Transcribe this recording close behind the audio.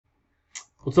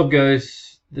What's up,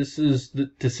 guys? This is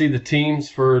to see the teams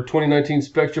for 2019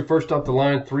 Spectra. First off the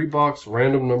line, 3-box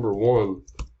random number 1.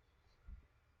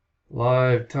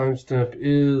 Live timestamp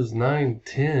is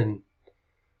 9/10.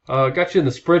 Got you in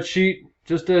the spreadsheet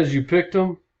just as you picked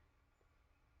them,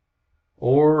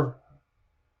 or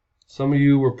some of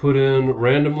you were put in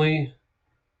randomly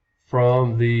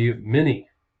from the mini.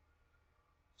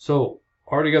 So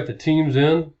already got the teams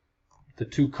in, the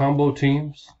 2 combo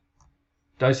teams.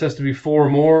 Dice has to be 4 or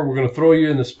more. We're going to throw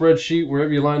you in the spreadsheet.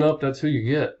 Wherever you line up, that's who you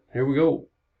get. Here we go.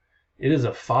 It is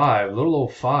a 5, little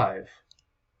old 5.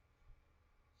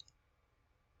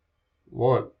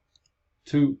 1,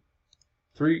 2,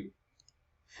 3,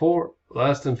 4.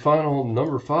 Last and final,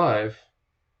 number 5.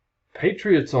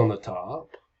 Patriots on the top.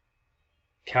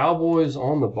 Cowboys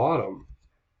on the bottom.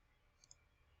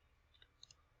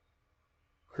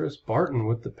 Chris Barton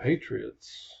with the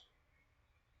Patriots.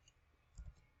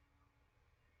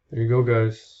 There you go,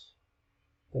 guys.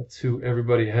 That's who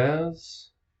everybody has.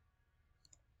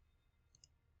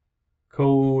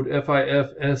 Code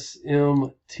FIFSMT.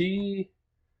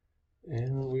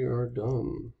 And we are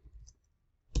done.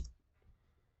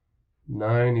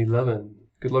 9/11.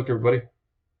 Good luck, everybody.